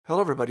Hello,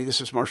 everybody. This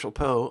is Marshall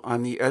Poe.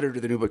 I'm the editor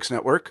of the New Books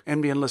Network.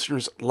 NBN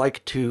listeners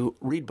like to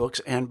read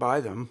books and buy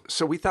them.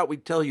 So we thought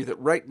we'd tell you that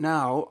right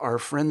now, our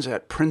friends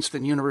at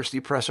Princeton University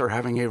Press are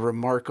having a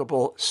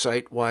remarkable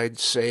site-wide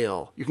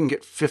sale. You can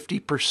get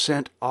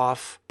 50%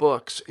 off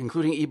books,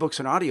 including ebooks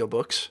and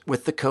audiobooks,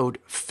 with the code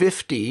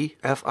 50,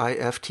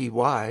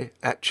 F-I-F-T-Y,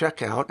 at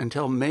checkout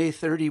until May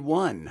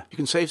 31. You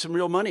can save some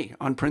real money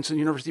on Princeton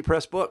University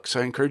Press books.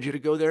 I encourage you to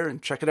go there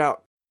and check it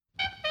out.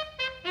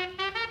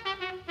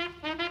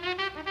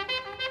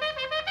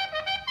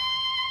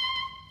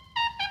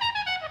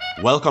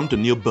 Welcome to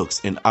New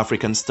Books in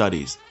African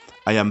Studies.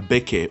 I am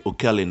Beke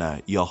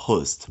Ukelina, your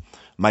host.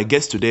 My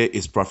guest today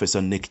is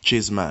Professor Nick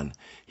Cheesman.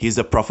 He is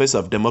a professor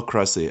of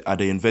democracy at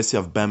the University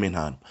of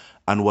Birmingham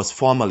and was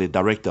formerly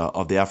director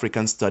of the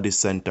African Studies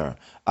Center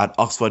at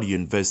Oxford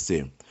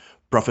University.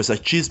 Professor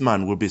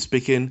Cheesman will be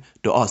speaking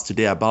to us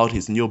today about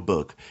his new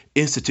book,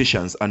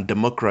 Institutions and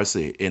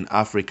Democracy in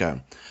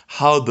Africa: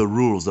 How the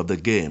Rules of the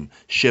Game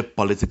Shape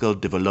Political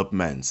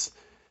Developments.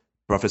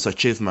 Professor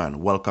Cheesman,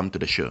 welcome to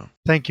the show.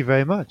 Thank you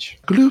very much.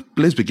 Could you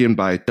please begin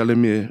by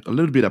telling me a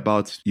little bit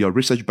about your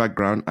research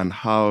background and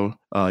how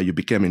you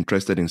became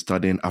interested in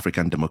studying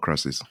African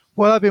democracies?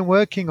 Well, I've been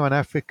working on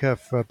Africa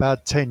for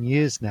about 10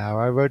 years now.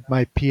 I wrote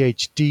my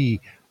PhD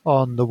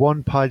on the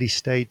one-party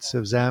states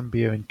of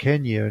Zambia and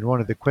Kenya, and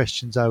one of the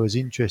questions I was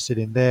interested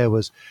in there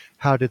was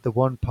how did the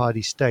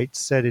one-party states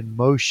set in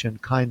motion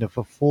kind of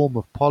a form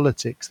of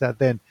politics that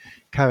then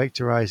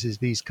characterizes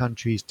these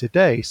countries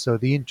today. So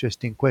the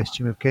interesting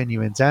question with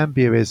Kenya and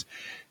Zambia is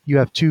you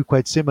have two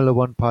quite similar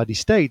one-party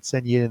states,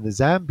 and yet in the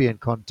Zambian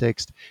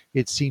context,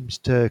 it seems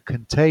to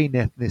contain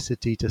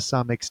ethnicity to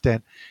some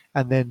extent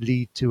and then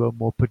lead to a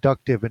more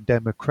productive and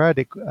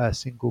democratic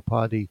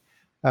single-party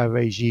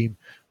regime.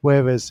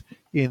 Whereas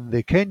in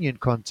the Kenyan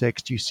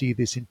context, you see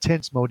this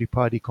intense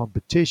multi-party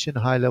competition,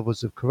 high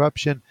levels of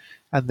corruption,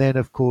 and then,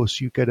 of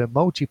course, you get a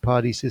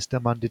multi-party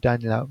system under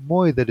Daniel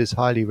Moi that is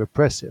highly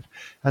repressive.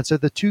 And so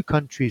the two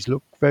countries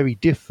look very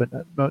different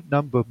at a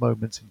number of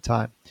moments in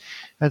time.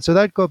 And so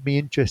that got me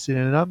interested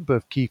in a number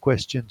of key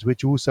questions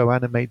which also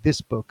animate this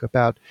book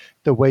about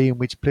the way in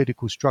which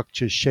political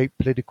structures shape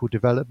political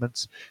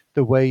developments,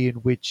 the way in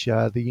which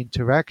the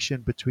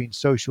interaction between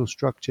social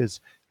structures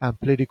and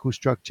political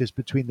structures,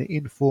 between the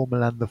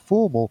informal and the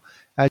formal,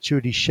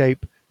 actually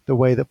shape the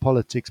way that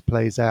politics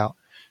plays out.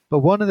 But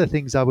one of the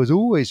things I was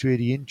always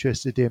really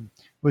interested in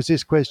was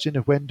this question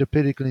of when do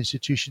political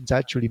institutions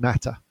actually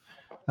matter?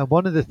 And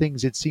one of the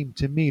things it seemed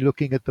to me,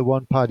 looking at the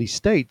one-party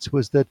states,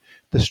 was that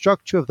the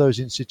structure of those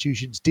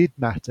institutions did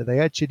matter. They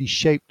actually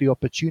shaped the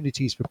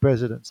opportunities for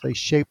presidents. They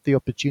shaped the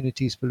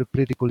opportunities for the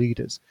political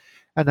leaders.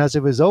 And as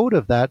a result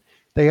of that,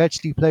 they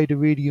actually played a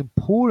really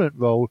important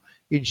role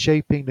in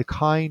shaping the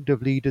kind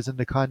of leaders and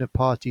the kind of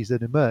parties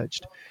that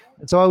emerged.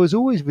 And so I was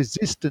always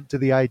resistant to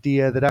the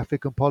idea that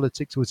African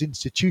politics was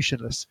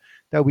institutionless,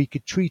 that we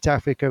could treat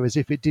Africa as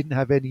if it didn't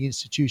have any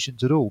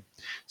institutions at all.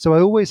 So I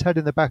always had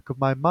in the back of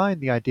my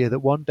mind the idea that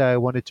one day I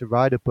wanted to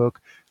write a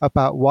book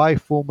about why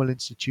formal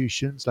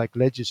institutions like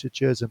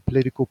legislatures and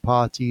political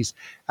parties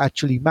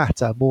actually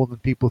matter more than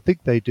people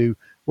think they do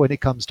when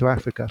it comes to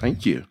Africa.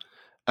 Thank you.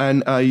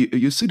 And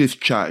you see this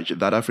charge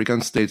that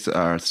African states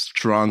are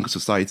strong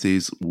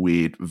societies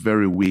with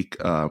very weak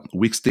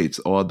states,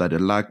 or that they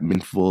lack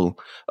meaningful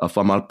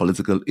formal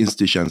political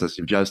institutions, as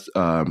you've just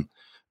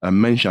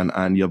mentioned.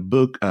 And your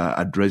book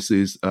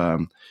addresses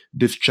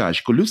this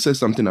charge. Could you say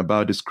something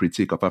about this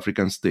critique of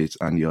African states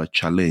and your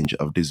challenge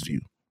of this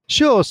view?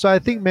 Sure. So I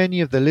think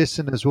many of the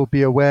listeners will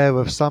be aware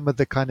of some of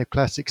the kind of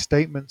classic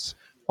statements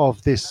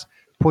of this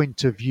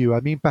point of view. I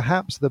mean,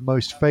 perhaps the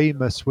most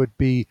famous would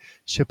be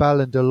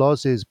Shebal and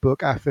Delos's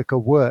book, Africa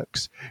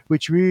Works,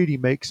 which really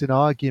makes an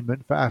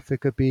argument for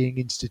Africa being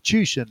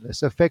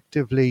institutionless.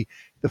 Effectively,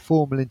 the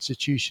formal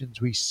institutions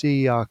we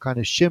see are kind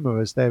of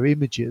chimeras, they're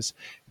images,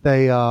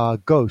 they are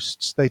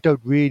ghosts, they don't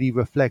really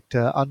reflect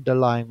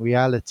underlying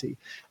reality.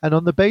 And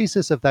on the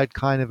basis of that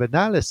kind of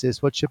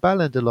analysis, what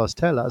Shebal and Delos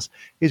tell us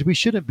is we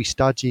shouldn't be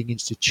studying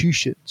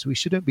institutions, we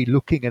shouldn't be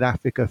looking at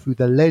Africa through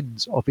the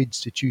lens of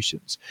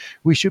institutions.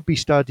 We should be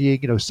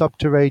studying,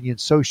 subterranean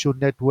social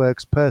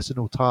networks,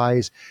 personal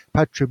ties,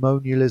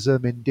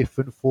 patrimonialism in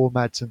different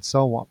formats, and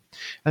so on.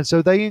 And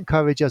so they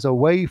encourage us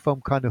away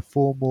from kind of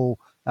formal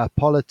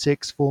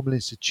politics, formal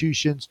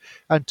institutions,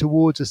 and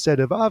towards a set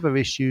of other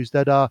issues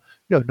that are,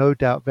 no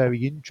doubt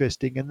very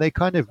interesting. And they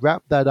kind of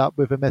wrap that up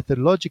with a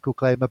methodological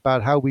claim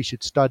about how we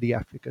should study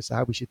Africa, so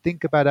how we should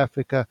think about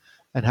Africa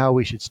and how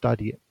we should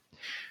study it.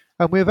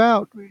 And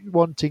without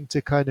wanting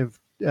to kind of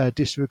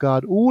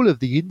disregard all of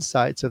the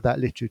insights of that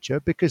literature,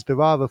 because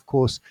there are, of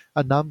course,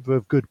 a number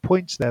of good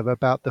points there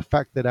about the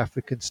fact that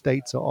African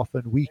states are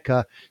often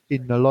weaker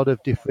in a lot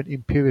of different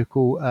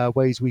empirical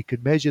ways we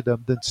can measure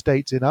them than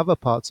states in other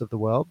parts of the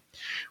world.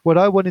 What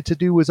I wanted to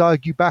do was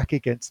argue back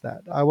against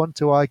that. I want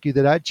to argue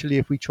that actually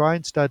if we try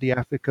and study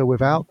Africa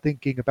without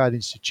thinking about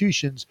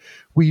institutions,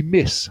 we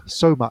miss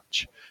so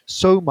much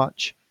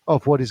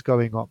of what is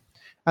going on.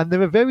 And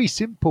there are very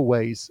simple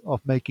ways of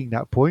making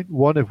that point,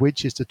 one of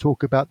which is to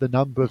talk about the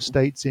number of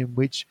states in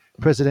which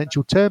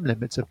presidential term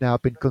limits have now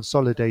been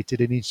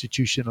consolidated and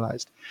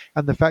institutionalized.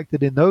 And the fact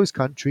that in those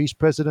countries,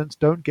 presidents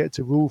don't get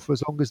to rule for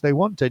as long as they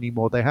want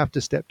anymore. They have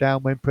to step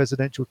down when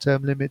presidential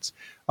term limits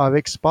are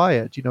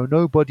expired.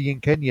 Nobody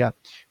in Kenya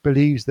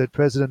believes that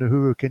President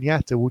Uhuru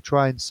Kenyatta will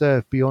try and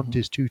serve beyond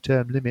his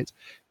 2-term limit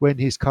when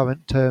his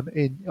current term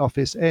in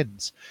office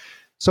ends.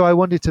 So I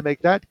wanted to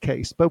make that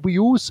case. But we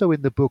also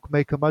in the book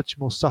make a much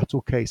more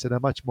subtle case and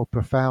a much more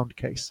profound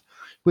case,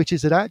 which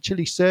is that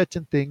actually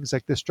certain things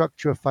like the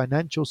structure of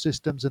financial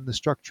systems and the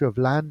structure of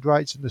land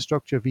rights and the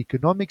structure of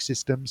economic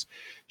systems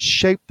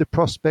shape the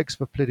prospects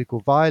for political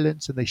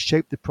violence, and they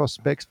shape the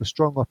prospects for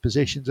strong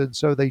oppositions, and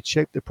so they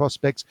shape the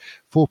prospects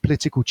for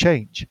political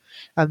change.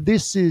 And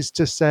this is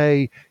to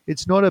say,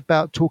 it's not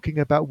about talking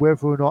about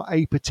whether or not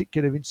a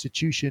particular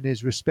institution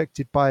is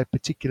respected by a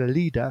particular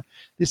leader.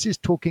 This is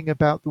talking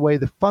about the way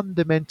the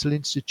fundamental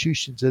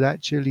institutions that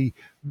actually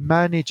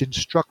manage and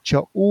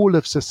structure all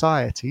of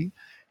society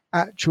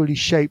actually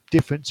shape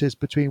differences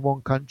between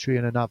one country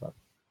and another.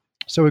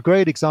 So a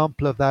great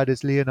example of that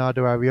is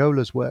Leonardo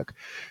Ariola's work.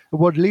 And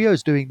what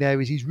Leo's doing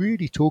there is he's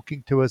really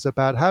talking to us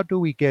about how do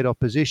we get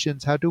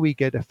oppositions, how do we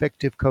get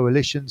effective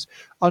coalitions,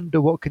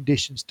 under what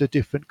conditions do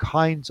different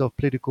kinds of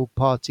political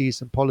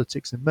parties and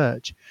politics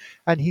emerge.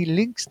 And he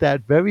links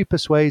that very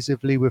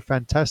persuasively with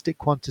fantastic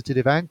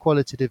quantitative and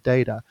qualitative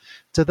data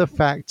to the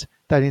fact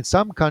that in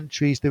some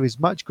countries there is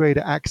much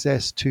greater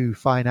access to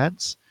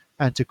finance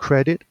and to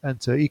credit and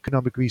to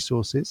economic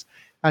resources,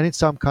 and in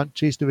some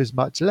countries there is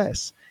much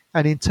less.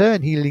 And in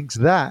turn, he links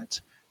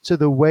that to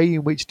the way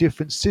in which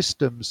different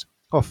systems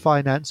of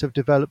finance have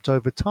developed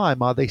over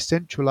time. Are they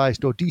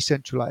centralized or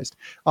decentralized?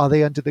 Are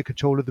they under the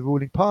control of the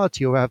ruling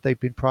party, or have they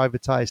been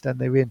privatized and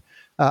they're in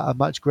a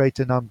much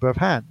greater number of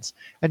hands?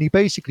 And he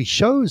basically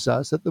shows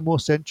us that the more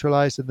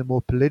centralized and the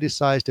more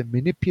politicized and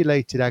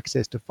manipulated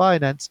access to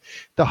finance,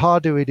 the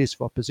harder it is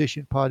for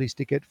opposition parties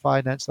to get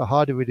finance, the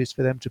harder it is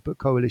for them to put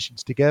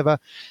coalitions together,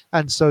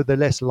 and so the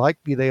less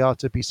likely they are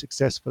to be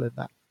successful in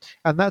that.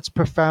 And that's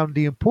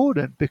profoundly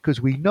important because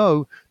we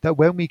know that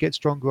when we get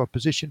stronger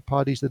opposition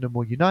parties that are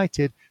more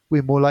united,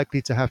 we're more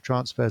likely to have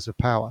transfers of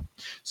power.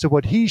 So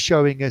what he's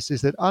showing us is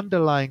that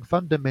underlying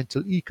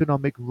fundamental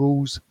economic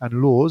rules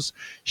and laws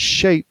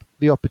shape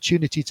the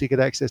opportunity to get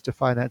access to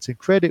finance and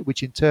credit,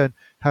 which in turn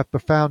have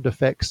profound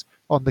effects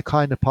on the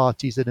kind of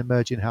parties that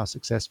emerge and how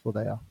successful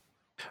they are.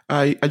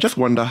 I just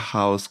wonder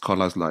how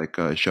scholars like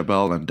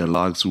Chabel and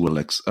Delage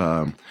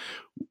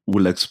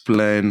will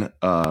explain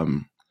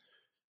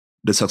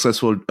the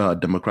successful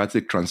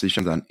democratic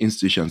transitions and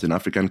institutions in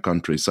African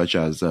countries such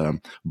as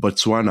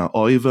Botswana,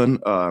 or even,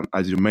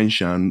 as you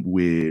mentioned,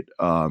 with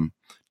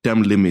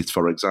term limits.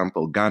 For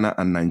example, Ghana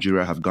and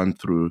Nigeria have gone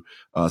through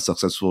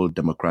successful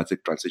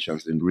democratic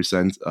transitions in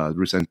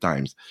recent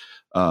times.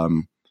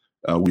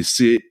 We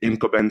see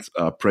incumbent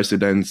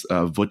presidents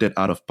voted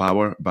out of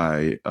power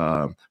by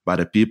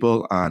the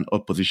people, and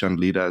opposition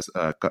leaders,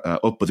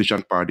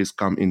 opposition parties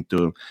come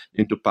into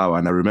power.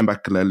 And I remember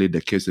clearly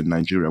the case in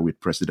Nigeria with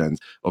President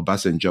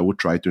Obasanjo, who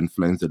tried to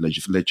influence the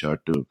legislature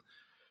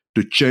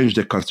to change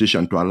the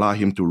constitution to allow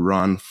him to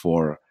run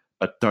for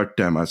a third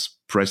term as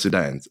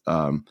president,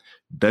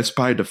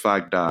 despite the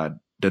fact that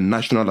the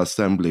National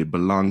Assembly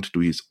belonged to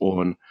his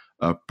own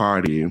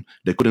party.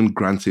 They couldn't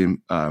grant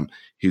him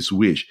his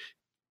wish.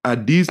 Are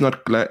these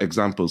not clear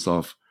examples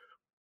of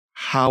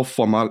how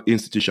formal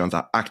institutions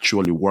are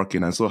actually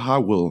working? And so how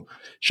will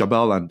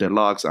Chabel and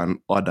Delage and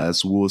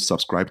others who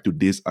subscribe to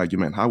this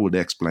argument, how will they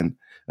explain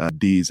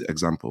these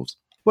examples?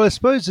 Well, I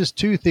suppose there's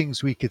two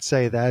things we could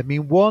say there. I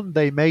mean, one,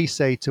 they may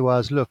say to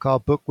us, look,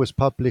 our book was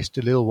published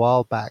a little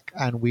while back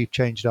and we've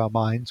changed our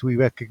minds. We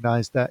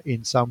recognize that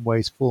in some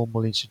ways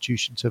formal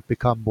institutions have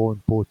become more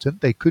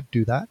important. They could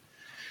do that.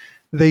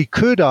 They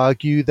could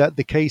argue that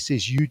the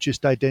cases you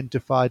just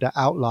identified are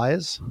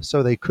outliers.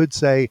 So they could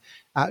say,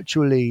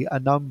 actually, a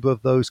number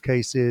of those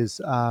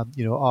cases, are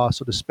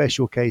sort of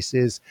special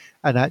cases,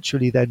 and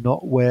actually they're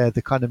not where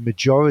the kind of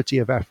majority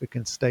of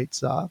African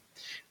states are.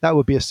 That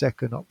would be a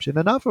second option.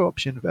 Another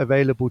option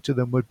available to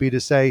them would be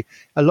to say,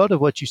 a lot of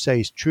what you say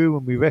is true,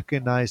 and we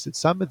recognize that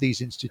some of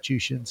these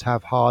institutions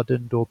have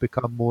hardened or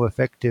become more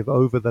effective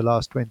over the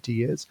last 20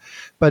 years.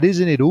 But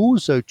isn't it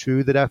also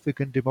true that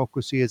African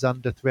democracy is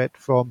under threat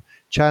from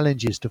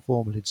challenges to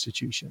formal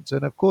institutions?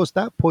 And of course,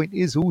 that point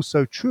is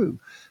also true.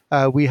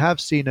 We have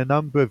seen a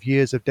number of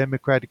years of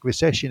democratic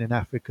recession in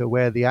Africa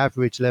where the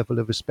average level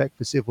of respect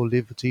for civil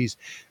liberties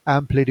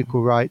and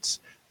political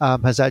rights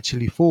has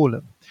actually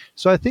fallen.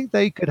 So I think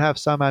they could have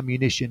some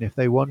ammunition if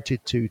they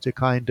wanted to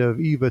kind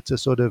of either to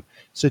sort of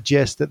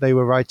suggest that they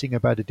were writing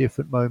about a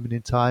different moment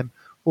in time,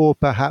 or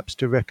perhaps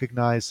to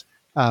recognize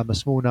a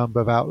small number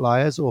of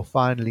outliers, or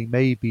finally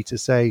maybe to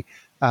say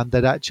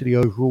that actually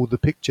overall the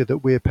picture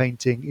that we're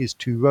painting is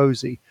too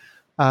rosy.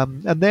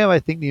 And there, I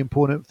think the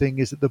important thing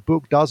is that the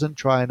book doesn't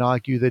try and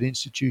argue that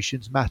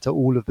institutions matter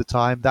all of the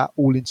time, that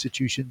all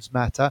institutions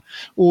matter,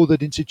 or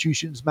that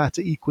institutions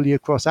matter equally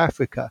across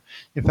Africa.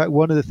 In fact,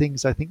 one of the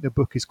things I think the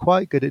book is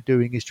quite good at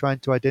doing is trying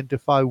to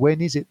identify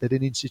when is it that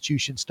an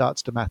institution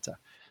starts to matter.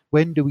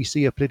 When do we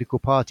see a political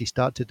party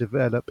start to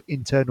develop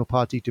internal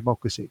party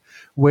democracy?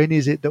 When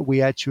is it that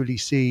we actually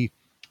see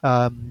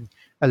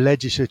a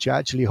legislature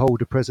actually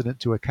hold a president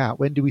to account?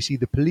 When do we see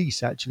the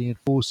police actually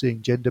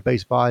enforcing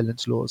gender-based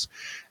violence laws?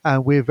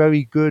 And we're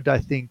very good, I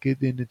think,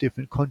 in the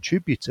different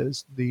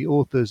contributors, the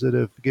authors that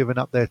have given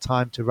up their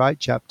time to write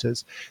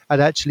chapters, at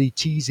actually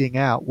teasing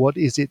out what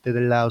is it that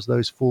allows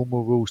those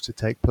formal rules to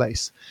take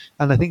place.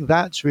 And I think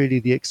that's really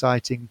the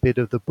exciting bit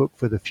of the book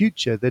for the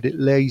future, that it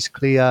lays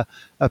clear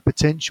a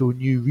potential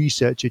new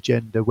research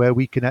agenda where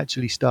we can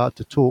actually start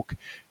to talk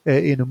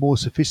in a more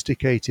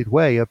sophisticated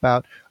way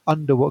about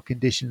under what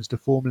conditions do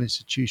formal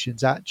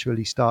institutions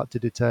actually start to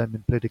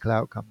determine political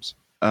outcomes.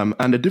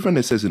 And the different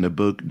essays in the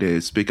book, they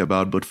speak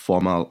about both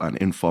formal and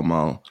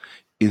informal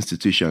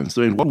institutions.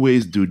 So in what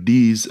ways do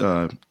these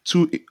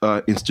two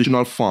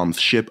institutional forms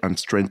shape and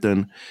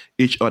strengthen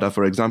each other?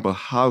 For example,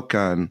 how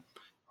can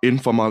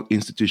informal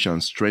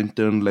institutions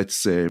strengthen, let's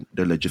say,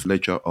 the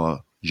legislature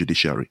or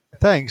judiciary?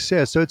 Thanks.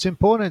 Yeah, so it's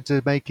important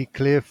to make it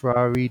clear for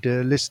our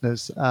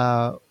listeners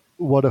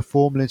what a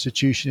formal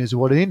institution is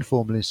and what an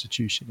informal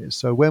institution is.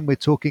 So when we're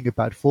talking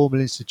about formal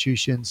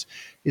institutions,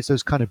 it's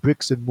those kind of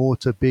bricks and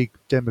mortar, big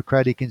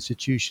democratic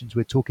institutions.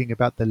 We're talking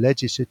about the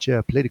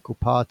legislature, political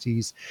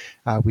parties.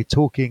 We're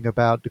talking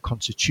about the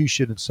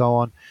constitution and so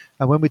on.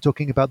 And when we're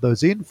talking about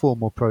those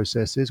informal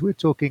processes, we're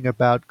talking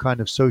about kind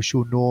of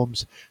social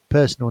norms,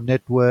 personal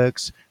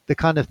networks, the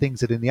kind of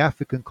things that in the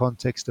African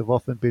context have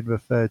often been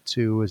referred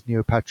to as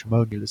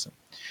neo-patrimonialism.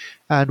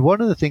 And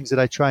one of the things that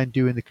I try and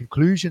do in the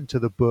conclusion to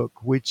the book,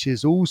 which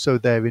is also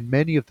there in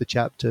many of the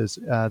chapters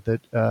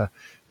that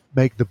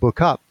make the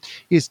book up,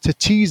 is to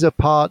tease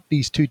apart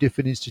these two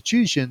different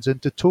institutions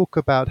and to talk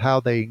about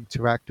how they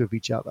interact with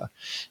each other.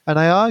 And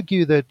I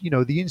argue that,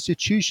 the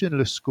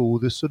institutionalist school,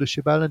 the sort of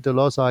Shibal and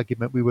Delors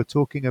argument we were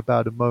talking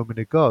about a moment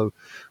ago,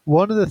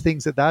 one of the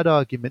things that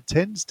argument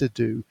tends to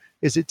do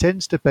is it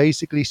tends to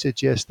basically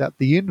suggest that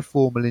the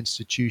informal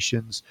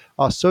institutions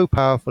are so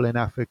powerful in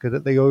Africa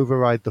that they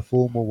override the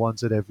formal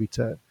ones at every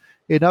turn.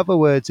 In other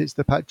words, it's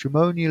the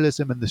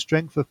patrimonialism and the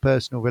strength of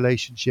personal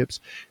relationships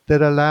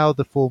that allow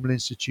the formal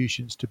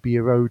institutions to be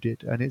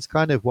eroded. And it's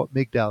kind of what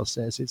Migdal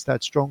says, it's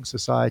that strong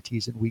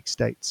societies and weak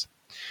states.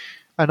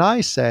 And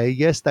I say,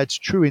 yes, that's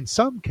true in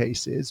some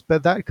cases,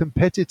 but that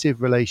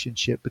competitive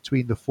relationship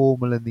between the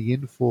formal and the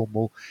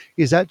informal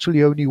is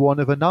actually only one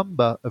of a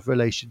number of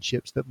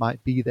relationships that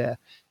might be there.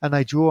 And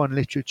I draw on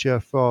literature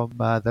from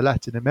the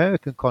Latin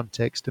American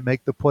context to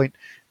make the point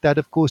that,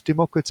 of course,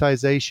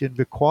 democratization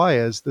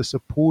requires the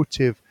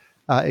supportive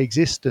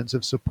existence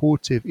of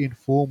supportive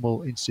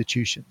informal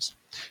institutions.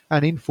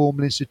 And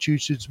informal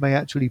institutions may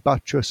actually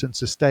buttress and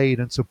sustain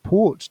and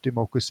support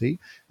democracy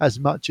as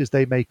much as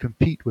they may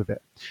compete with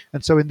it.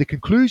 And so in the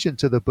conclusion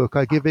to the book,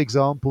 I give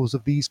examples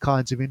of these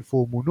kinds of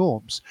informal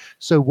norms.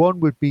 So one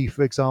would be,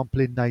 for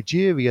example, in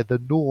Nigeria,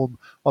 the norm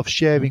of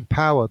sharing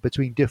power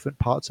between different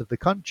parts of the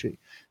country.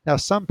 Now,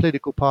 some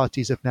political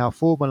parties have now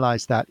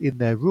formalized that in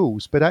their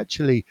rules, but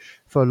actually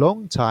for a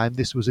long time,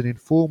 this was an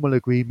informal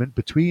agreement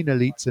between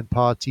elites and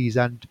parties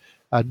and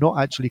not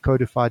actually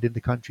codified in the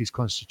country's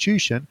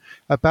constitution,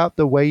 about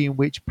the way in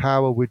which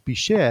power would be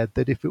shared,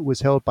 that if it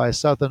was held by a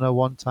southerner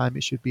one time,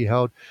 it should be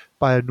held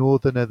by a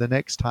northerner the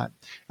next time.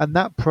 And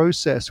that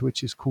process,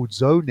 which is called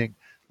zoning,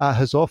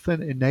 has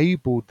often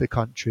enabled the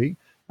country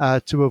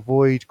to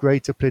avoid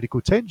greater political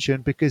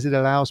tension because it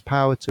allows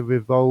power to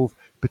revolve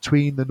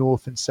between the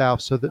North and South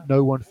so that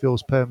no one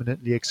feels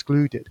permanently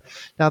excluded.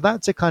 Now,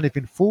 that's a kind of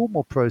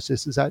informal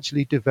process that's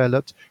actually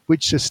developed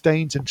which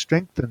sustains and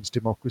strengthens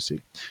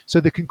democracy. So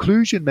the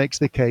conclusion makes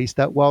the case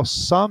that while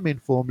some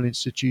informal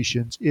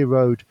institutions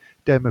erode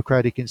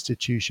democratic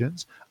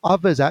institutions,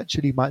 others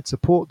actually might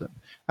support them.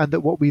 And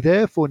that what we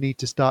therefore need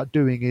to start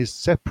doing is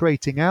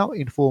separating out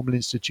informal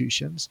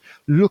institutions,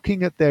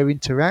 looking at their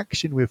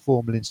interaction with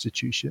formal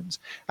institutions,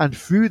 and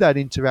through that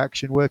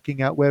interaction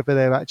working out whether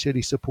they're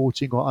actually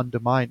supporting or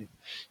undermining.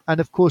 And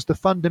of course, the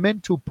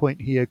fundamental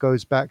point here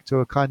goes back to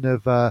a kind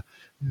of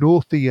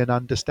Northian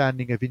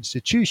understanding of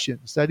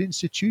institutions, that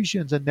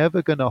institutions are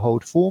never going to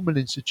hold, formal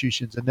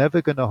institutions are never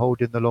going to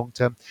hold in the long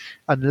term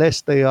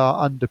unless they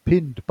are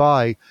underpinned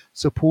by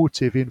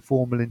supportive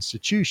informal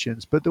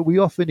institutions, but that we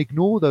often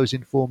ignore those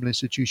informal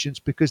institutions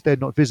because they're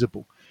not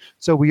visible.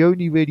 So we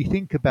only really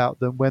think about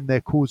them when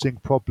they're causing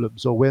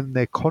problems or when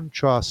they're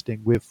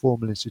contrasting with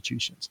formal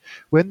institutions.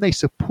 When they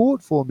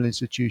support formal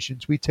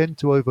institutions, we tend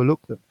to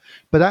overlook them.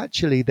 But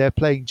actually, they're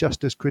playing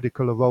just as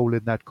critical a role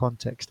in that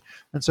context.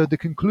 And so the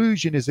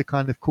conclusion is a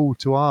kind of call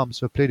to arms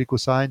for political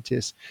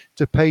scientists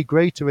to pay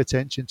greater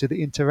attention to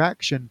the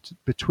interaction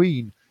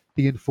between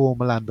the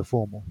informal and the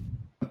formal.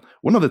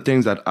 One of the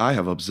things that I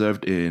have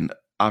observed in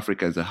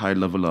Africa is a high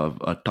level of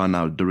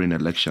turnout during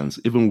elections,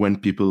 even when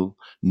people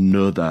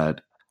know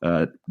that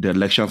the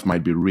elections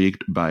might be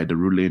rigged by the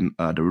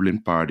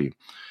ruling party.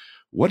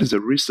 What is the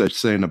research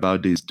saying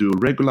about this? Do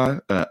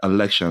regular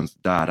elections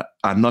that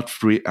are not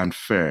free and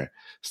fair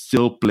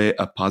still play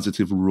a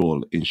positive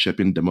role in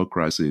shaping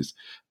democracies,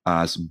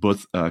 as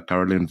both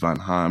Caroline Van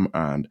Ham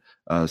and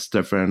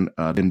Stefan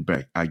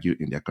Lindberg argue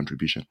in their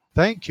contribution?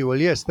 Thank you. Well,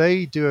 yes,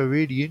 they do a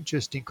really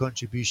interesting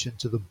contribution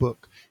to the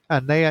book.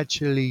 And they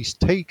actually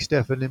take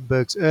Stefan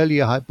Lindberg's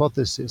earlier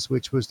hypothesis,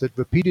 which was that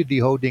repeatedly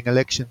holding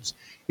elections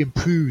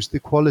improves the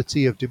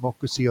quality of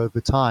democracy over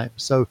time.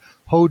 So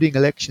holding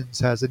elections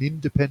has an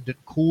independent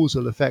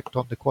causal effect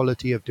on the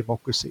quality of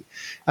democracy.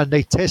 And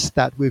they test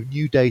that with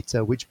new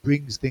data, which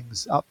brings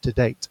things up to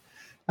date.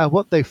 And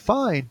what they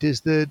find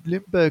is that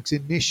Lindberg's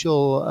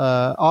initial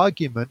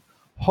argument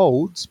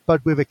holds,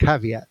 but with a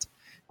caveat.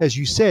 As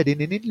you said, in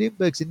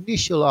Lindberg's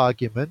initial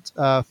argument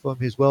from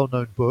his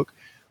well-known book,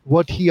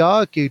 what he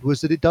argued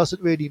was that it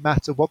doesn't really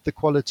matter what the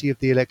quality of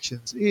the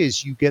elections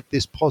is. You get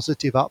this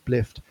positive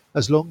uplift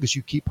as long as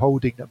you keep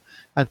holding them.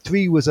 And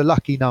 3 was a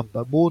lucky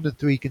number. More than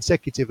 3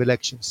 consecutive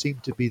elections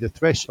seemed to be the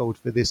threshold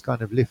for this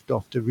kind of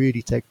liftoff to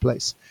really take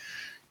place.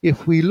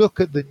 If we look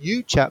at the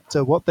new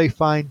chapter, what they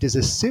find is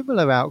a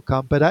similar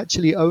outcome, but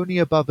actually only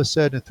above a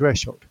certain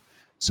threshold.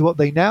 So what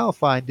they now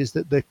find is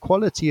that the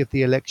quality of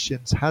the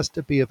elections has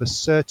to be of a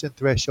certain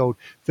threshold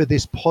for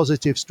this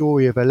positive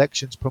story of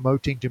elections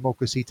promoting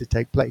democracy to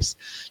take place.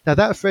 Now,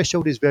 that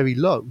threshold is very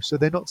low. So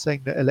they're not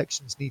saying that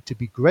elections need to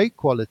be great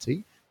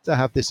quality to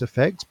have this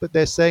effect, but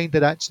they're saying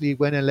that actually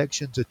when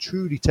elections are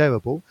truly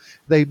terrible,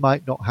 they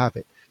might not have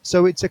it.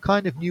 So it's a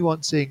kind of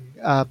nuancing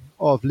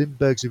of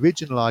Lindberg's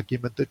original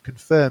argument that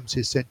confirms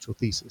his central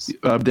thesis.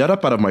 The other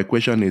part of my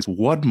question is,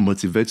 what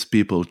motivates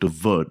people to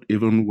vote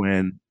even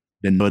when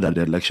they know that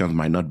the elections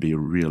might not be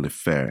really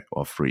fair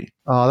or free?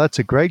 Oh, that's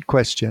a great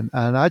question.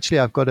 And actually,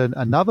 I've got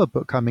another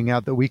book coming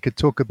out that we could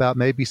talk about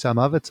maybe some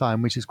other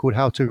time, which is called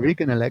How to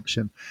Rig an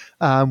Election,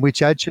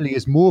 which actually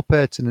is more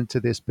pertinent to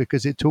this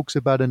because it talks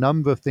about a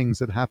number of things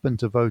that happen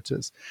to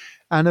voters.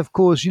 And of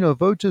course,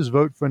 voters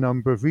vote for a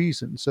number of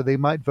reasons. So they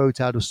might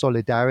vote out of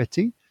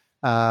solidarity.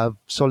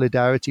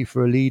 Solidarity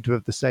for a leader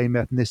of the same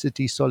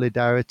ethnicity,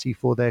 solidarity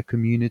for their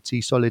community,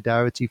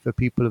 solidarity for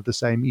people of the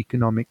same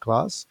economic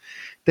class.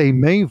 They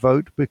may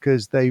vote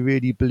because they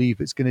really believe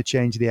it's going to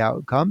change the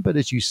outcome. But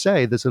as you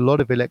say, there's a lot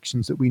of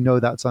elections that we know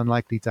that's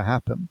unlikely to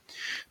happen.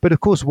 But of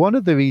course, one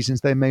of the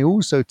reasons they may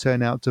also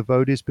turn out to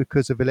vote is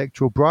because of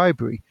electoral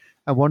bribery.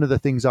 And one of the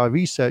things our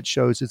research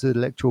shows is that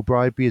electoral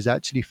bribery is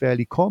actually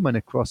fairly common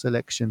across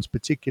elections,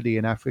 particularly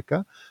in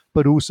Africa,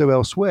 but also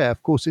elsewhere.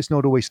 Of course, it's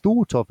not always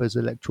thought of as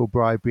electoral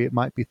bribery. It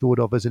might be thought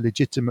of as a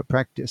legitimate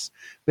practice.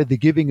 But the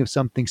giving of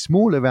something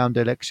small around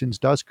elections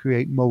does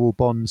create moral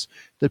bonds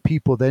that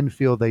people then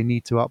feel they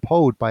need to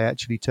uphold by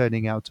actually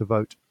turning out to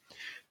vote.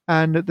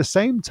 And at the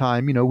same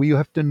time, we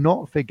have to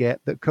not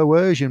forget that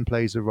coercion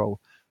plays a role.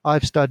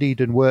 I've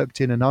studied and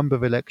worked in a number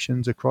of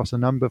elections across a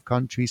number of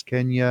countries,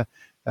 Kenya,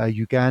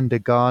 Uganda,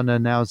 Ghana,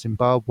 now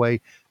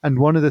Zimbabwe. And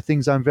one of the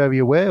things I'm very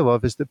aware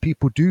of is that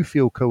people do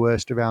feel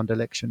coerced around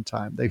election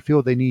time. They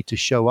feel they need to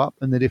show up,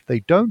 and that if they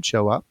don't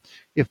show up,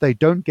 if they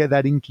don't get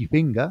that inky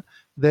finger,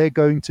 they're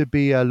going to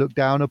be looked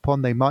down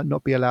upon. They might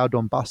not be allowed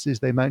on buses.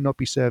 They might not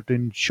be served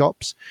in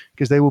shops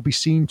because they will be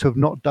seen to have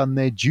not done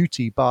their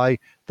duty by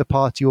the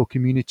party or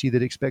community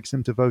that expects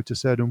them to vote a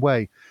certain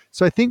way.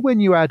 So I think when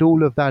you add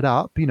all of that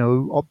up,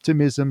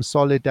 optimism,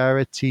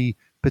 solidarity,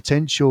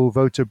 potential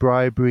voter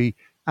bribery,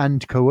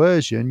 and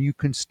coercion, you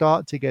can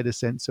start to get a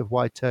sense of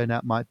why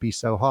turnout might be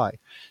so high.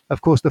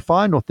 Of course, the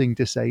final thing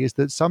to say is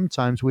that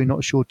sometimes we're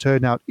not sure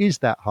turnout is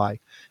that high.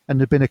 And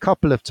there have been a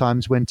couple of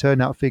times when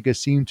turnout figures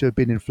seem to have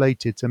been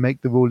inflated to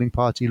make the ruling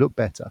party look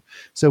better.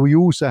 So we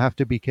also have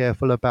to be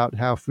careful about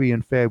how free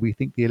and fair we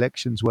think the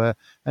elections were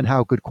and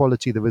how good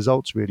quality the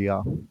results really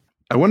are.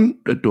 I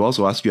wanted to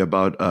also ask you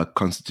about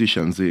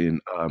constitutions in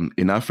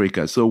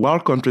Africa. So while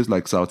countries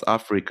like South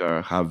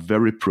Africa have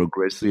very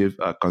progressive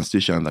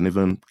constitutions, and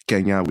even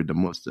Kenya with the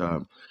most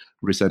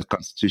recent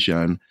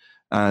constitution,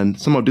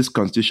 and some of these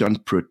constitutions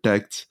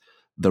protect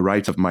the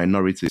rights of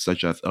minorities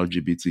such as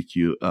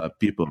LGBTQ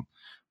people.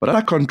 But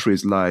other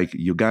countries like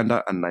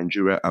Uganda and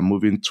Nigeria are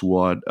moving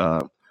toward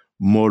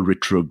more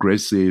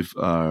retrogressive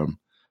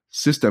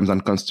systems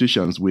and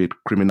constitutions with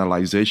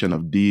criminalization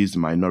of these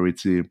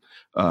minority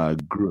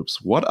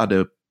groups. What are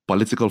the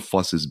political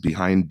forces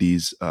behind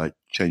these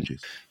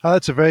changes?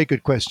 That's a very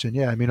good question.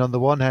 Yeah, on the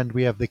one hand,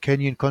 we have the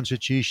Kenyan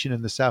constitution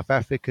and the South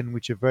African,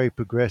 which are very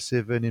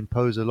progressive and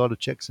impose a lot of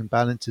checks and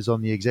balances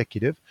on the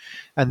executive.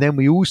 And then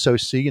we also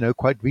see,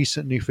 quite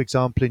recently, for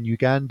example, in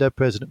Uganda,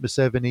 President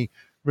Museveni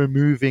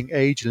removing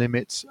age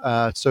limits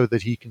so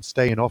that he can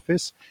stay in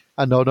office.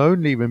 And not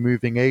only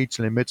removing age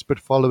limits, but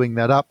following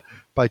that up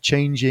by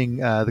changing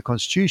the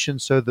constitution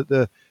so that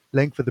the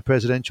length of the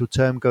presidential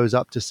term goes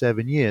up to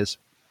 7 years.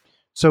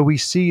 So we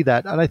see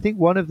that. And I think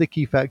one of the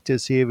key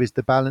factors here is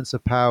the balance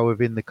of power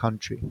within the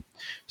country.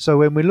 So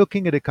when we're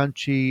looking at a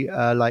country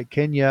like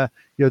Kenya,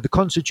 The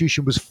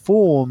constitution was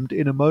formed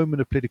in a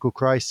moment of political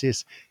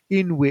crisis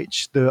in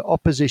which the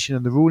opposition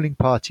and the ruling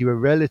party were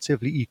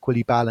relatively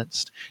equally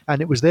balanced, and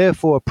it was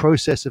therefore a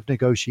process of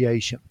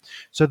negotiation.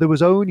 So there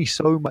was only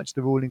so much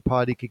the ruling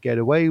party could get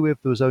away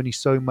with, there was only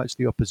so much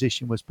the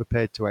opposition was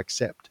prepared to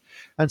accept.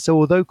 And so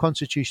although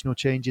constitutional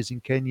changes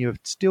in Kenya have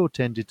still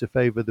tended to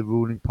favour the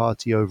ruling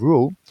party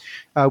overall,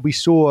 we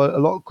saw a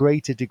lot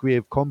greater degree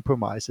of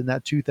compromise, and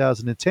that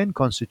 2010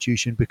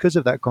 constitution, because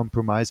of that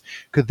compromise,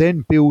 could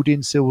then build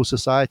in civil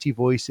society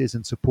voices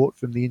and support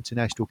from the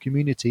international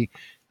community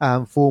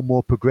for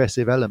more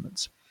progressive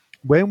elements.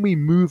 When we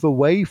move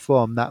away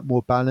from that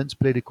more balanced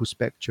political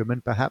spectrum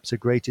and perhaps a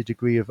greater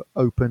degree of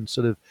open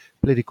sort of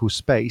political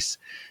space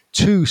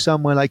to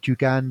somewhere like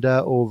Uganda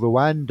or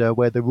Rwanda,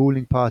 where the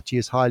ruling party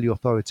is highly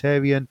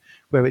authoritarian,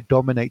 where it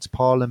dominates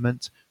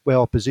parliament, where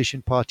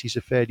opposition parties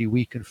are fairly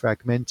weak and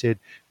fragmented,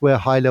 where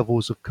high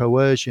levels of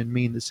coercion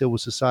mean that civil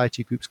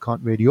society groups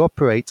can't really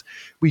operate,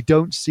 we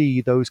don't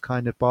see those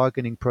kind of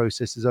bargaining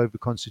processes over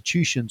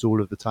constitutions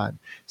all of the time.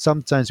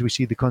 Sometimes we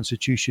see the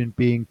constitution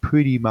being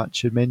pretty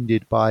much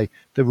amended by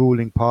the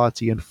ruling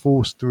party and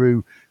forced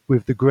through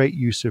with the great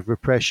use of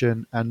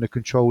repression and the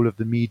control of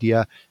the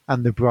media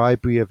and the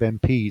bribery of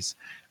MPs.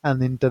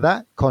 And into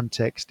that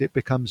context, it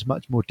becomes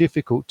much more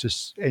difficult to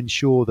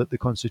ensure that the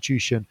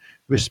Constitution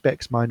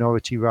respects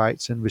minority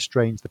rights and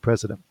restrains the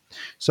president.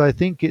 So I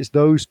think it's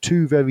those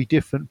two very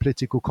different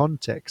political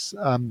contexts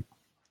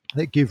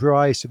that give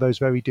rise to those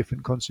very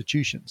different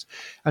constitutions.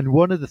 And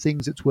one of the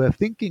things that's worth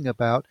thinking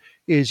about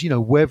is,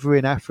 whether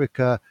in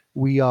Africa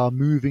we are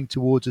moving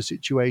towards a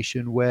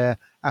situation where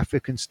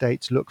African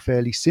states look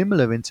fairly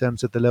similar in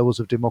terms of the levels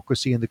of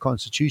democracy and the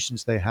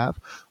constitutions they have,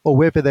 or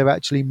whether they're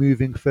actually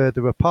moving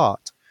further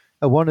apart.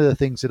 And one of the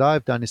things that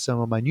I've done in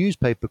some of my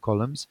newspaper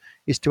columns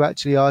is to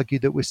actually argue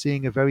that we're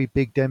seeing a very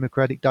big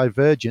democratic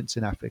divergence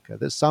in Africa,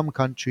 that some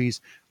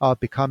countries are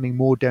becoming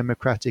more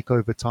democratic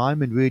over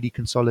time and really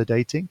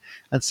consolidating,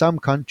 and some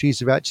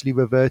countries are actually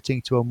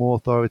reverting to a more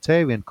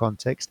authoritarian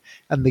context,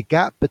 and the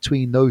gap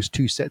between those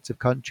two sets of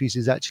countries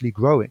is actually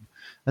growing.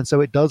 And so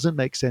it doesn't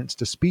make sense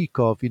to speak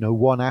of,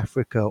 one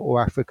Africa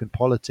or African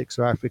politics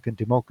or African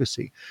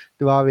democracy.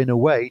 There are, in a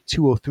way,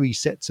 two or three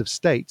sets of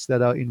states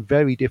that are in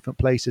very different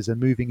places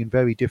and moving in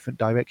very different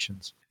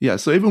directions. Yeah,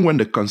 so even when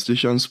the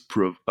constitutions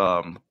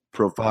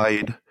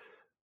provide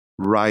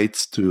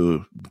rights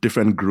to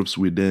different groups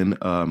within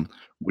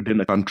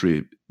a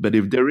country, but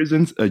if there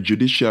isn't a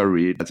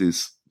judiciary that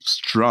is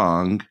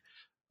strong,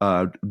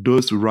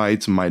 those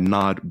rights might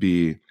not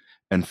be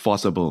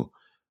enforceable.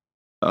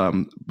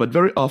 But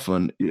very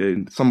often,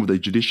 in some of the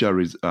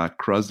judiciaries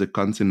across the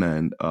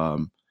continent,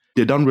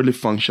 they don't really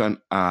function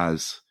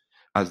as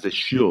they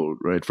should,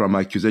 right? From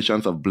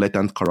accusations of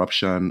blatant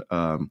corruption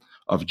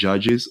of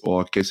judges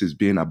or cases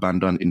being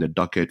abandoned in the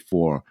docket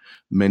for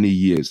many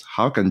years.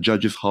 How can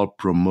judges help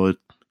promote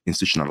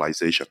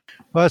institutionalization?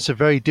 Well, that's a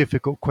very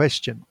difficult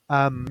question.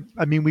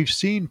 We've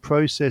seen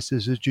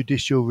processes of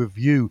judicial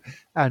review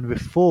and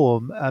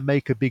reform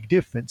make a big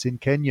difference. In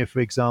Kenya, for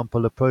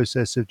example, a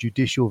process of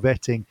judicial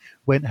vetting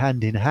went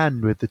hand in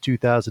hand with the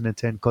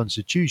 2010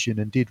 constitution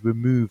and did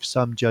remove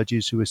some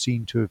judges who were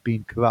seen to have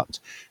been corrupt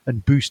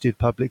and boosted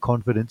public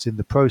confidence in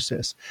the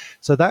process.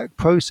 So that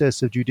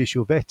process of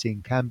judicial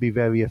vetting can be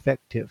very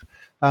effective.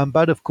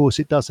 But of course,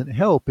 it doesn't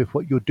help if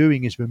what you're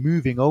doing is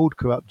removing old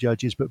corrupt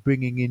judges but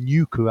bringing in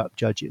new corrupt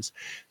judges.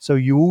 So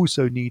you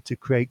also need to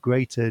create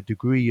greater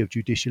degree of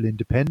judicial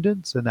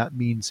independence, and that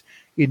means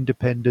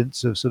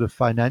independence of sort of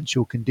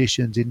financial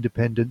conditions,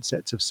 independent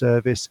sets of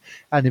service,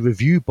 and a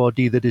review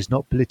body that is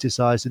not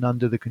politicized and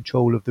under the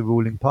control of the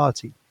ruling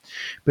party.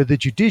 But the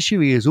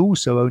judiciary is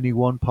also only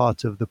one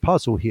part of the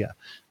puzzle here.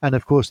 And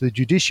of course, the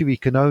judiciary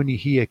can only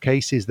hear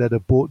cases that are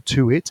brought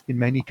to it in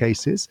many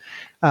cases.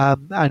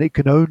 And it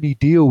can only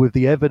deal with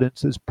the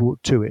evidence that's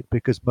brought to it,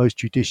 because most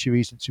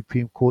judiciaries and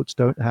Supreme Courts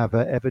don't have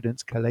an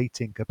evidence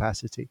collating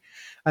capacity.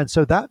 And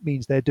so that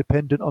means they're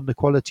dependent on the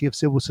quality of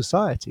civil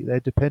society. They're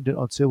dependent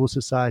on civil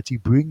society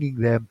bringing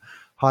them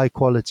high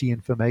quality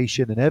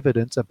information and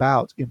evidence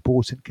about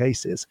important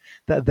cases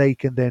that they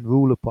can then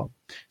rule upon.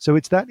 So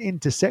it's that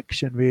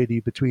intersection really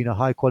between a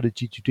high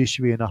quality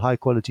judiciary and a high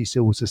quality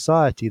civil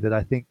society that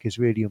I think is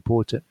really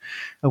important.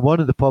 And one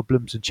of the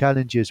problems and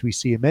challenges we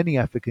see in many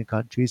African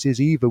countries is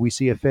either we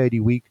see a fairly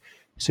weak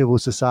civil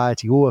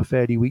society or a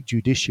fairly weak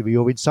judiciary,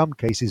 or in some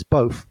cases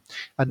both.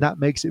 And that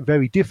makes it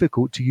very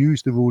difficult to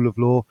use the rule of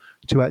law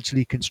to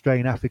actually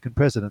constrain African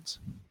presidents.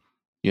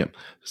 Yeah.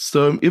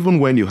 So even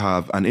when you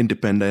have an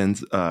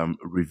independent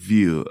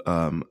review,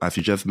 as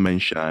you just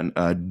mentioned,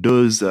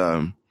 those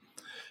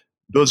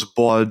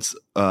boards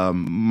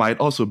might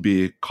also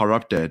be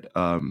corrupted.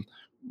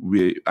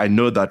 I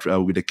know that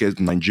with the case of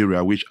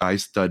Nigeria, which I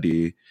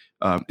study,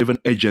 even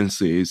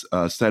agencies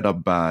set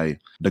up by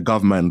the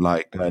government,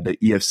 like the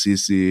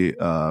EFCC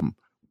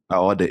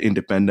or the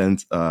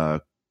Independent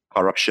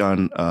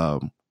Corruption,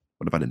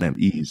 whatever the name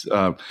is,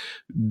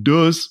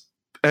 those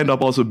end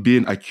up also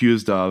being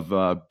accused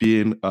of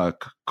being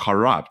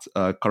corrupt.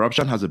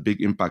 Corruption has a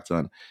big impact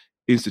on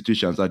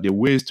institutions? Are there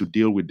ways to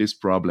deal with this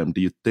problem?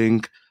 Do you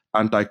think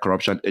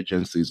anti-corruption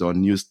agencies or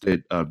new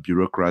state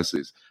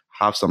bureaucracies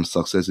have some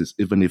successes,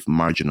 even if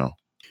marginal?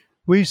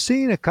 We've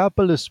seen a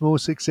couple of small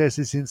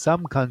successes in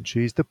some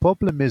countries. The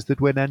problem is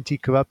that when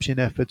anti-corruption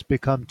efforts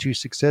become too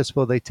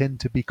successful, they tend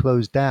to be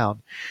closed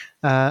down.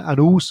 And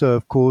also,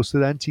 of course,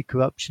 that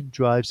anti-corruption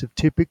drives have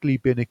typically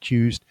been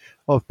accused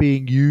of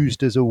being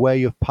used as a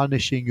way of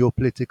punishing your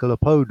political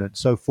opponent.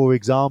 So, for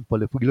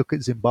example, if we look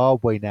at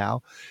Zimbabwe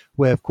now,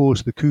 where, of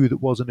course, the coup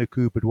that wasn't a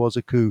coup but was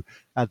a coup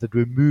that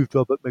removed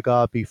Robert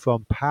Mugabe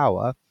from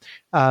power,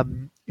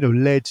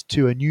 led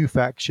to a new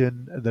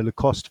faction, the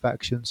Lacoste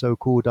faction,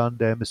 so-called,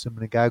 under Emerson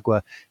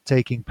Mnangagwa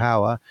taking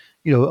power.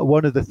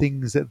 One of the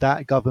things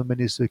that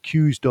government is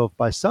accused of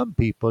by some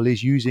people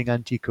is using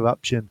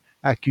anti-corruption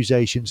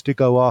accusations to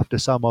go after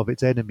some of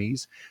its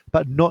enemies,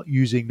 but not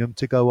using them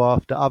to go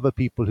after other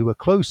people who are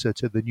closer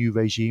to the new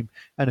regime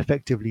and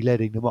effectively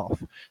letting them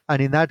off. And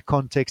in that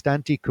context,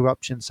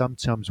 anti-corruption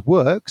sometimes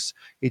works,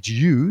 it's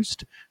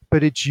used,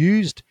 but it's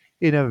used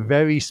in a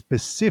very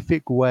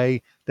specific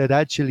way that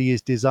actually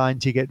is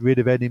designed to get rid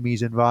of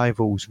enemies and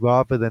rivals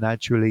rather than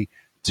actually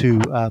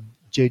to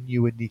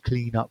genuinely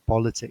clean up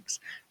politics.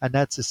 And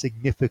that's a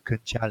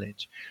significant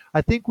challenge.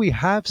 I think we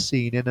have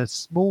seen in a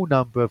small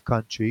number of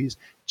countries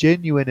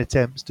genuine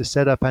attempts to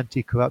set up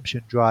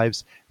anti-corruption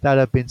drives that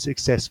have been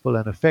successful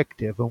and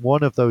effective. And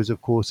one of those,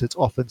 of course, that's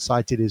often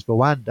cited is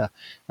Rwanda,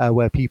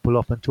 where people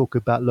often talk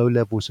about low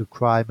levels of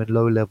crime and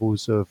low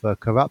levels of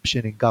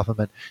corruption in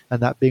government,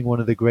 and that being one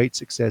of the great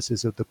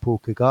successes of the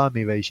Paul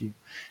Kagame regime.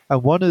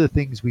 And one of the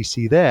things we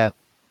see there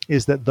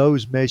is that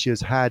those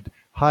measures had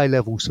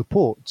high-level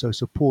support, so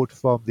support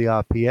from the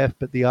RPF,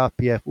 but the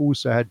RPF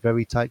also had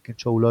very tight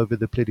control over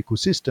the political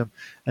system,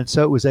 and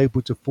so it was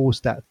able to force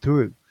that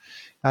through.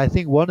 I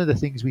think one of the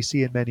things we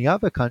see in many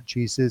other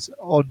countries is,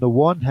 on the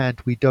one hand,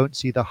 we don't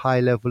see the high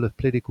level of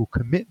political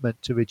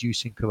commitment to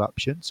reducing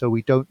corruption, so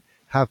we don't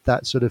have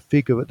that sort of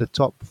figure at the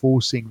top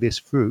forcing this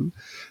through,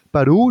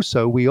 but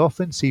also we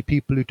often see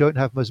people who don't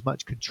have as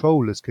much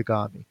control as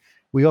Kagame.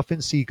 We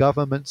often see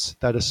governments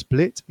that are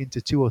split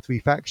into 2 or 3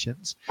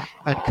 factions,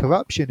 and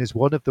corruption is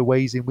one of the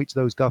ways in which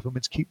those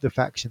governments keep the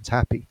factions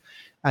happy.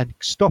 And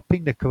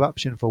stopping the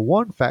corruption for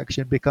one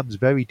faction becomes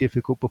very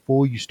difficult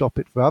before you stop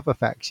it for other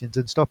factions,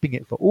 and stopping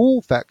it for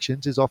all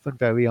factions is often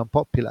very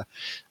unpopular.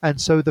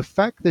 And so the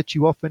fact that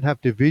you often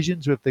have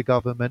divisions with the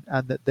government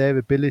and that their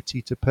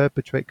ability to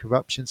perpetrate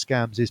corruption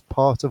scams is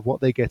part of what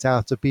they get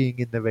out of being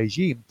in the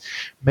regime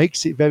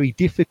makes it very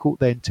difficult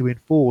then to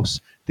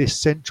enforce this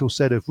central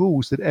set of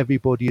rules that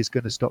everybody is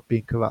going to stop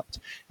being corrupt.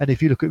 And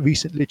if you look at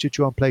recent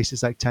literature on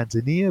places like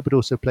Tanzania, but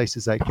also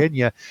places like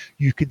Kenya,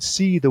 you can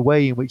see the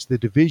way in which the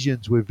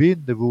divisions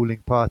within the ruling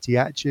party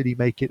actually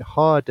make it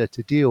harder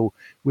to deal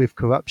with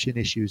corruption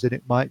issues than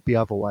it might be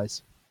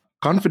otherwise.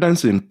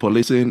 Confidence in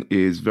policing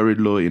is very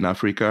low in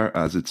Africa,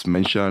 as it's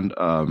mentioned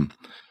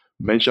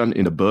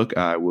in the book.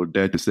 I would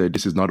dare to say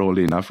this is not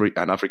only an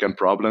African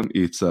problem;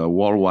 it's a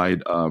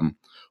worldwide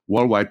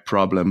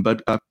problem.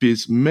 But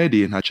Peace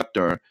Medi, in her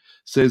chapter,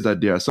 says that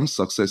there are some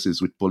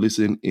successes with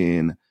policing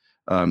in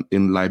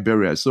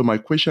Liberia. So my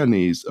question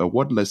is,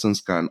 what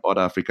lessons can other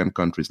African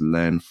countries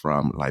learn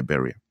from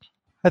Liberia?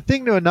 I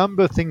think there are a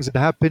number of things that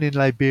happen in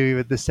Liberia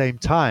at the same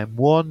time.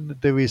 One,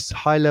 there is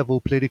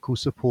high-level political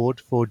support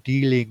for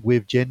dealing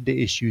with gender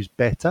issues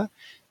better.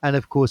 And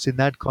of course, in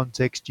that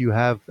context, you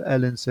have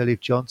Ellen Sirleaf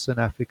Johnson,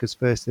 Africa's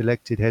first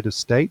elected head of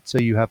state. So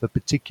you have a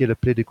particular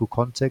political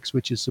context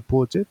which is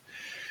supportive.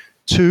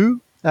 2,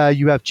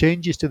 you have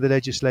changes to the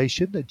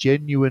legislation that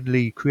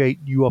genuinely create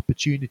new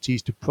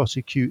opportunities to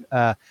prosecute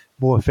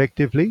more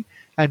effectively.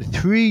 And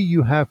 3,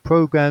 you have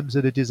programs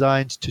that are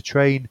designed to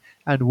train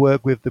and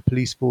work with the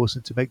police force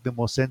and to make them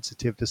more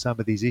sensitive to some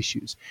of these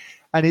issues.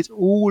 And it's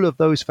all of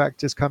those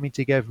factors coming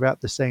together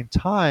at the same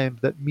time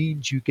that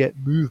means you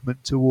get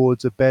movement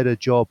towards a better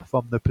job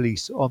from the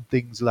police on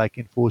things like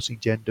enforcing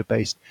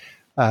gender-based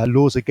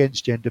laws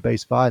against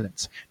gender-based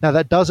violence. Now,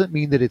 that doesn't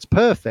mean that it's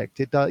perfect.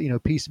 It does,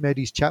 Peace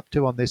Medi's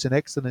chapter on this, an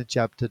excellent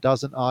chapter,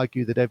 doesn't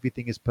argue that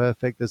everything is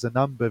perfect. There's a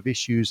number of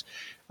issues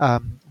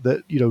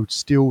that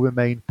still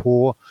remain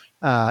poor.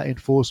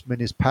 Enforcement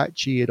is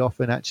patchy. It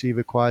often actually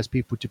requires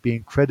people to be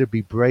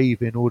incredibly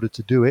brave in order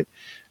to do it.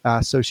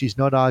 So she's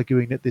not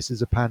arguing that this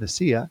is a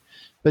panacea,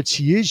 but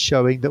she is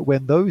showing that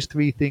when those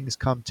 3 things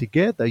come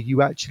together,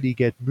 you actually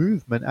get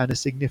movement and a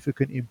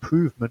significant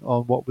improvement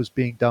on what was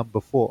being done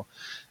before.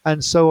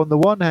 And so on the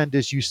one hand,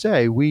 as you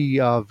say, we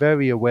are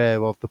very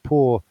aware of the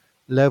poor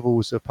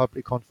levels of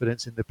public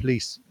confidence in the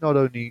police, not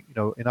only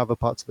in other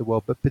parts of the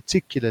world, but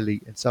particularly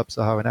in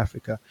sub-Saharan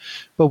Africa.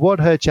 But what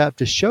her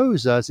chapter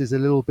shows us is a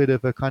little bit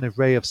of a kind of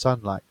ray of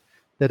sunlight,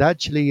 that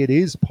actually it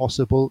is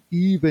possible,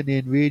 even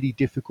in really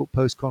difficult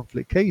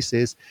post-conflict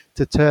cases,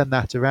 to turn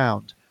that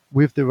around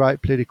with the right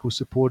political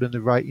support and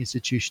the right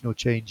institutional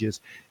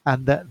changes,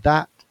 and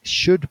that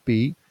should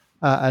be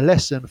a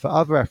lesson for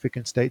other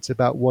African states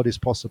about what is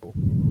possible.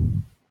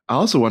 I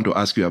also want to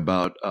ask you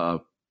about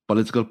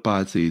political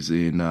parties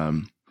in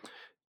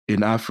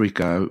in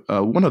Africa,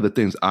 one of the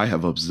things I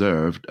have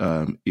observed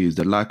is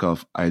the lack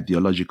of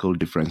ideological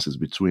differences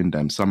between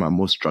them. Some are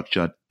more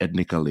structured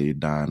ethnically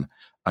than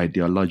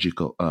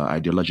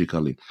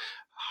ideologically.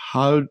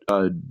 How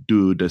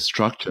do the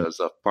structures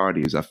of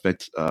parties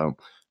affect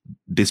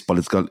this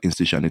political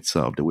institution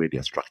itself, the way they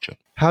are structured?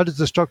 How does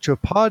the structure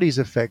of parties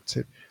affect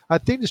it? I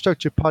think the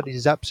structure of parties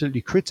is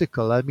absolutely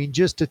critical. I mean,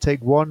 just to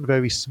take one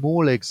very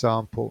small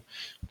example,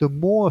 the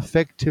more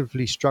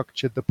effectively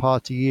structured the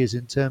party is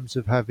in terms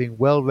of having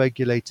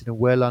well-regulated and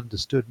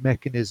well-understood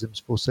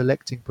mechanisms for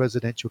selecting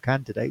presidential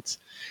candidates,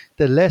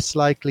 the less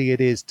likely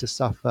it is to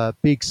suffer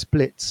big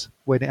splits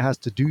when it has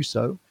to do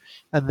so,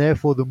 and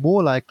therefore the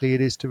more likely it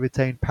is to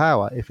retain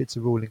power if it's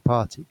a ruling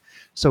party.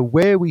 So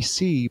where we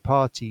see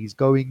parties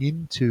going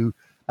into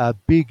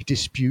big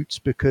disputes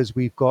because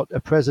we've got a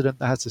president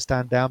that has to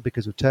stand down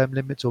because of term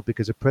limits or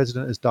because a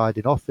president has died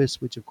in office,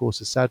 which of course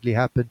has sadly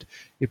happened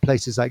in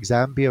places like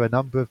Zambia a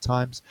number of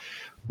times.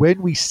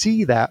 When we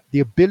see that, the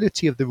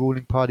ability of the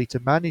ruling party to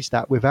manage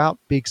that without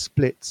big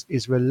splits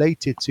is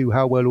related to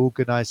how well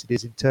organized it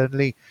is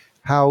internally,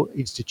 how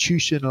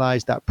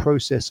institutionalized that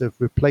process of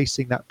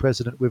replacing that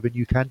president with a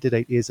new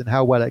candidate is, and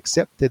how well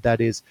accepted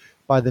that is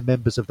by the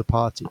members of the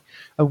party.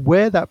 And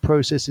where that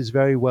process is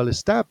very well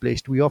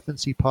established, we often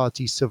see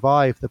parties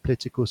survive the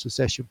political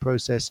succession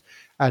process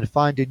and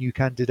find a new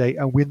candidate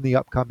and win the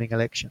upcoming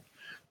election.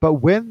 But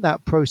when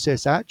that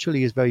process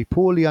actually is very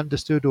poorly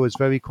understood or is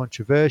very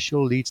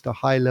controversial, leads to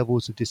high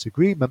levels of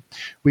disagreement,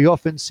 we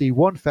often see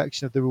one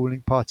faction of the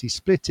ruling party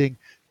splitting,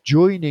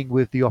 joining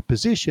with the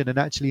opposition and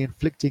actually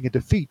inflicting a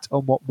defeat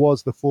on what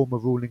was the former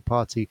ruling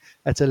party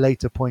at a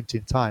later point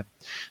in time.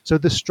 So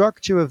the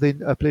structure of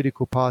the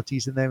political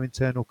parties and their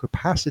internal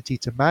capacity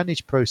to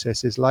manage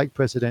processes like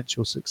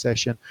presidential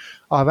succession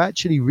are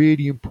actually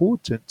really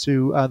important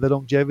to the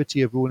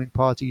longevity of ruling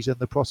parties and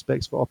the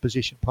prospects for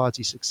opposition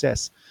party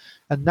success.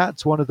 And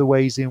that's one of the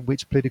ways in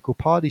which political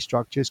party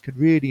structures can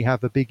really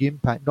have a big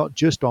impact, not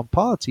just on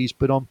parties,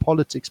 but on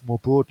politics more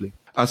broadly.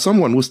 As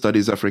someone who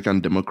studies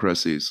African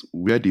democracies,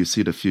 where do you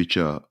see the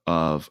future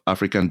of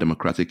African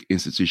democratic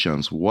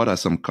institutions? What are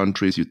some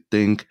countries you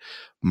think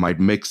might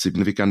make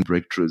significant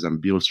breakthroughs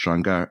and build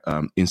stronger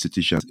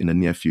institutions in the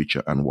near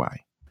future, and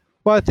why?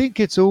 Well, I think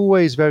it's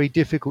always very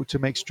difficult to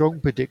make strong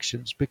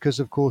predictions because,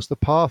 of course, the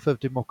path of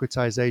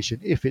democratization,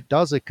 if it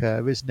does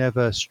occur, is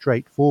never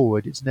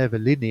straightforward. It's never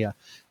linear.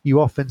 You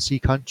often see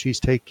countries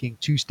taking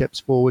 2 steps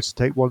forwards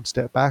to take 1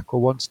 step back,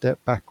 or 1 step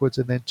backwards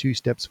and then 2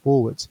 steps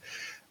forwards.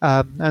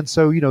 And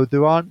so,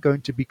 there aren't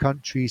going to be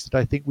countries that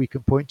I think we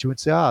can point to and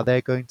say,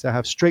 they're going to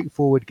have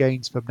straightforward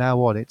gains from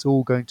now on. It's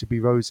all going to be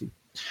rosy.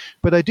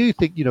 But I do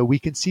think, we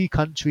can see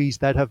countries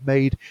that have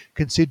made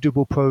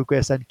considerable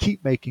progress and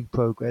keep making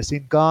progress.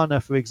 In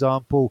Ghana, for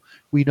example,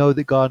 we know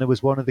that Ghana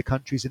was one of the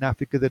countries in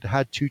Africa that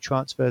had 2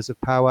 transfers of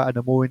power and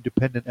a more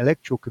independent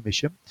electoral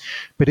commission.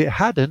 But it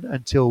hadn't,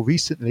 until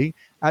recently,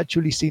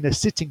 actually seen a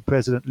sitting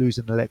president lose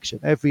an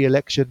election. Every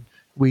election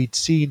we'd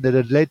seen that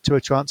had led to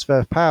a transfer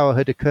of power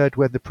had occurred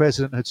when the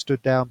president had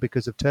stood down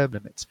because of term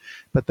limits.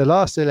 But the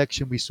last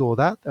election we saw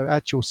that the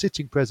actual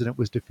sitting president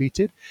was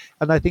defeated.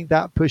 And I think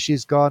that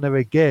pushes Ghana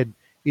again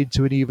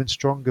into an even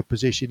stronger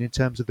position in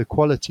terms of the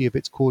quality of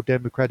its core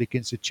democratic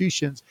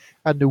institutions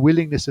and the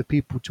willingness of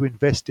people to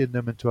invest in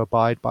them and to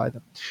abide by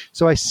them.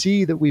 So I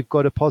see that we've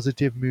got a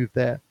positive move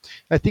there.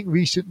 I think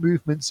recent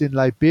movements in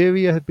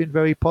Liberia have been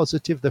very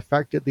positive. The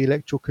fact that the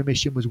Electoral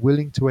Commission was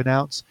willing to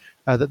announce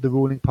that the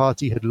ruling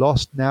party had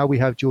lost. Now we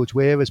have George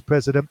Weah as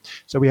president,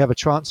 so we have a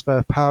transfer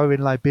of power in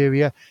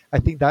Liberia. I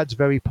think that's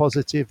very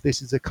positive.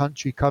 This is a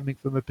country coming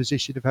from a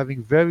position of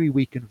having very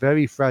weak and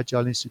very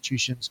fragile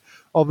institutions,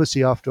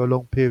 obviously after a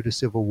long period of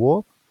civil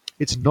war.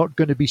 It's not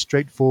going to be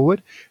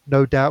straightforward.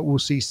 No doubt we'll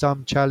see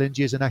some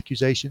challenges and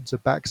accusations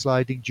of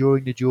backsliding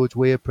during the George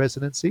Weah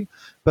presidency,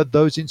 but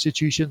those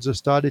institutions have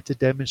started to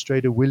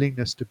demonstrate a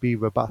willingness to be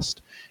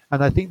robust.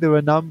 And I think there are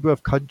a number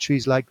of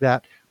countries like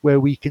that where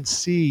we can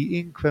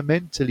see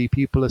incrementally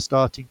people are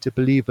starting to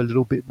believe a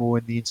little bit more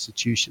in the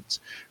institutions.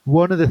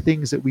 One of the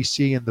things that we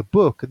see in the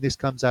book, and this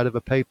comes out of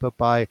a paper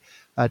by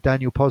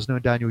Daniel Posner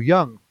and Daniel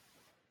Young,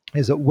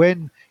 is that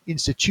when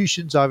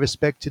institutions are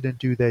respected and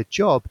do their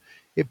job,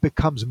 it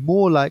becomes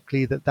more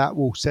likely that that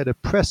will set a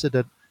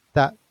precedent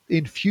that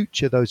in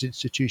future those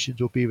institutions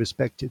will be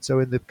respected. So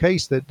in the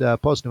case that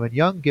Posner and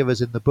Young give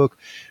us in the book,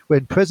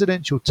 when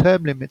presidential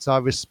term limits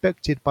are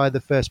respected by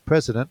the first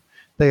president,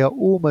 they are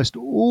almost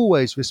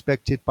always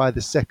respected by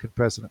the second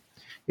president.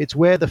 It's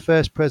where the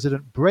first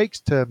president breaks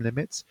term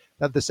limits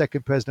that the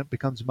second president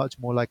becomes much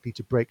more likely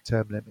to break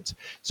term limits.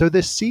 So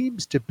there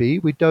seems to be,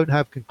 we don't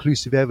have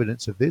conclusive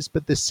evidence of this,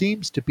 but there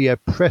seems to be a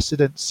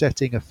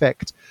precedent-setting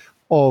effect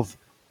of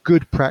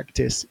good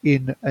practice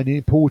in an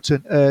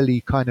important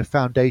early kind of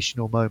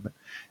foundational moment.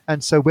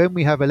 And so when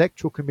we have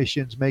electoral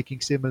commissions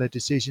making similar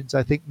decisions,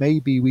 I think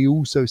maybe we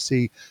also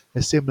see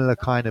a similar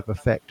kind of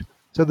effect.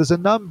 So there's a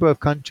number of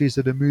countries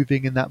that are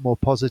moving in that more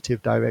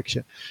positive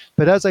direction.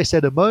 But as I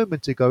said a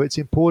moment ago, it's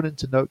important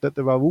to note that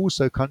there are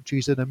also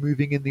countries that are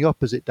moving in the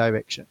opposite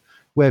direction.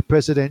 where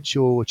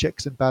presidential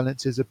checks and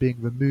balances are being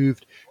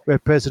removed, where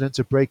presidents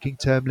are breaking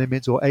term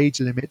limits or age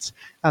limits,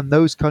 and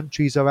those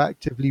countries are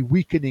actively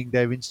weakening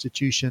their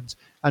institutions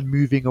and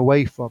moving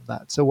away from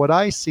that. So what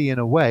I see in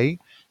a way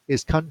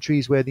is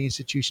countries where the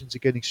institutions are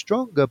getting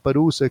stronger, but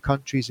also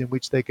countries in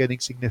which they're getting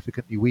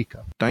significantly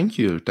weaker. Thank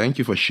you. Thank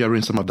you for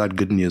sharing some of that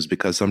good news,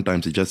 because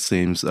sometimes it just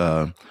seems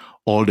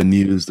all the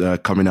news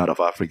coming out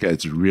of Africa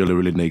is really,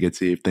 really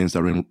negative. Things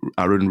aren't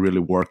really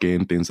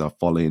working. Things are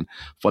falling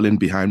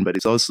behind. But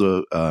it's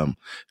also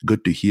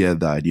good to hear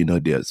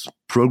that, there's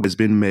progress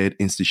being made.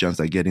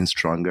 Institutions are getting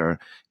stronger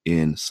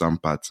in some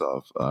parts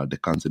of the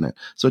continent.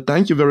 So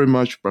thank you very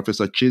much,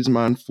 Professor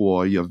Cheeseman,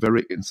 for your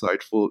very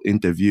insightful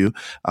interview.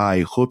 I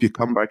hope you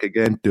come back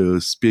again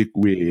to speak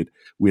with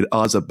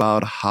us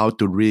about how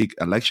to rig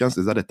elections.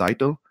 Is that a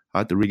title?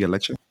 How to rig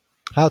elections?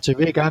 How to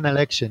rig an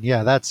election.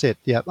 Yeah, that's it.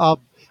 Yeah,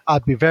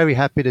 I'd be very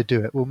happy to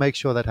do it. We'll make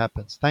sure that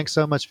happens. Thanks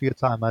so much for your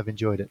time. I've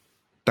enjoyed it.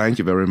 Thank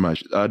you very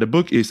much. The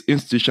book is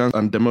Institutions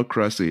and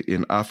Democracy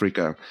in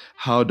Africa,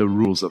 How the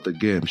Rules of the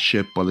Game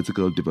Shape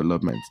Political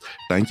Developments.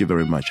 Thank you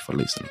very much for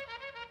listening.